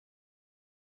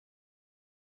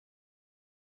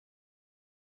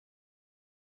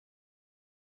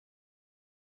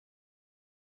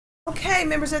Okay,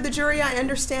 members of the jury, I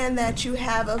understand that you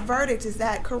have a verdict. Is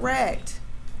that correct?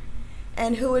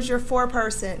 And who is your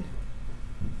foreperson?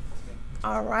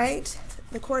 All right.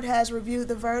 The court has reviewed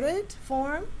the verdict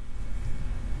form.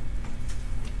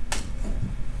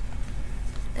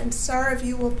 And sir, if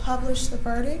you will publish the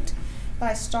verdict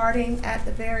by starting at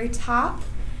the very top,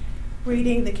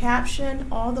 reading the caption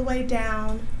all the way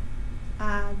down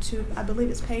to, I believe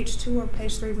it's page 2 or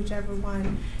page 3, whichever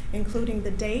one, including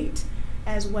the date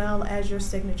as well as your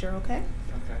signature, okay?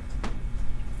 Okay.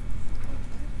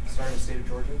 Starting with the state of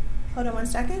Georgia. Hold on one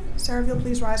second. Sir, if you'll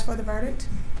please rise for the verdict.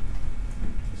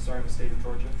 Starting with the state of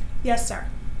Georgia. Yes, sir.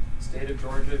 State of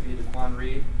Georgia v. Daquan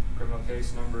Reed, criminal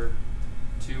case number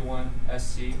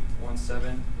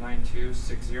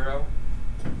 21SC179260.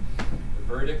 The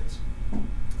verdict,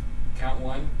 count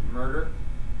 1, murder.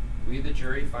 We, the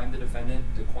jury, find the defendant,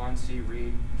 Daquan C.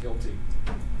 Reed, guilty.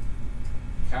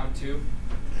 Count 2,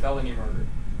 felony murder.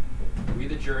 We,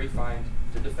 the jury, find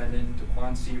the defendant,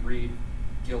 Daquan C. Reed,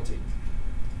 guilty.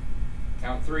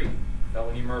 Count 3,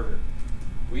 felony murder.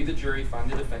 We, the jury,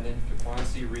 find the defendant, Daquan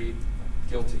C. Reed,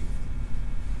 guilty.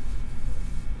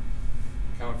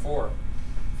 Count 4,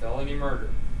 felony murder.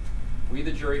 We,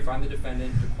 the jury, find the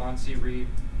defendant, Daquan C. Reed,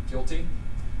 guilty.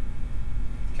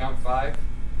 Count 5,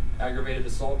 aggravated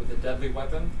assault with a deadly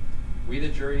weapon. We, the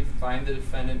jury, find the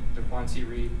defendant, Daquan C.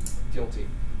 Reed, guilty.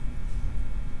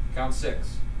 Count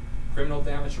 6, criminal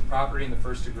damage to property in the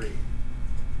first degree.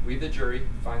 We, the jury,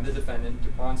 find the defendant,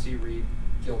 Daquan C. Reed,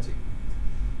 guilty.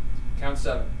 Count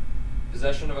 7,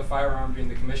 possession of a firearm during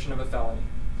the commission of a felony.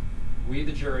 We,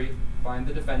 the jury, find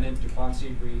the defendant, Daquan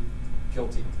C. Reed,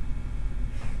 guilty.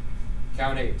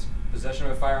 Count 8, possession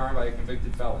of a firearm by a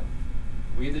convicted felon.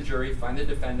 We, the jury, find the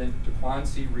defendant, Daquan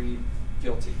C. Reed,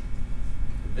 guilty.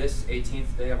 This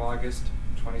 18th day of August,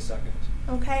 22nd.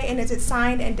 Okay, and is it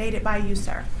signed and dated by you,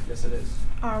 sir? Yes, it is.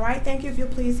 All right, thank you. If you'll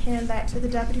please hand that to the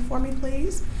deputy for me,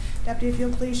 please. Deputy, if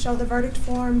you'll please show the verdict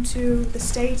form to the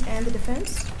state and the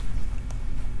defense.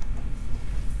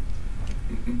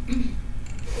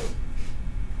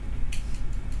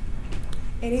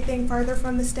 Anything further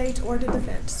from the state or the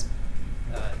defense?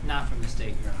 Not from the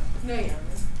state, Your Honor. No, Your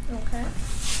Honor. Okay.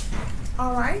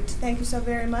 All right, thank you so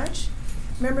very much.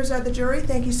 Members of the jury,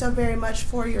 thank you so very much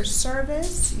for your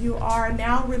service. You are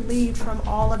now relieved from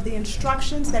all of the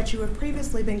instructions that you have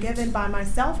previously been given by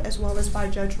myself as well as by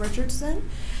Judge Richardson.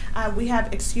 We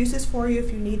have excuses for you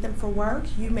if you need them for work.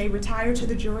 You may retire to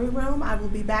the jury room. I will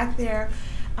be back there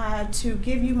to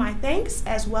give you my thanks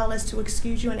as well as to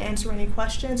excuse you and answer any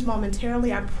questions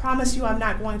momentarily. I promise you I'm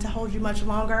not going to hold you much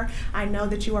longer. I know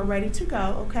that you are ready to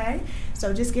go, okay?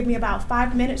 So just give me about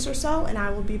 5 minutes or so and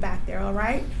I will be back there, all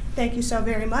right? Thank you so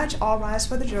very much. All rise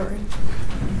for the jury.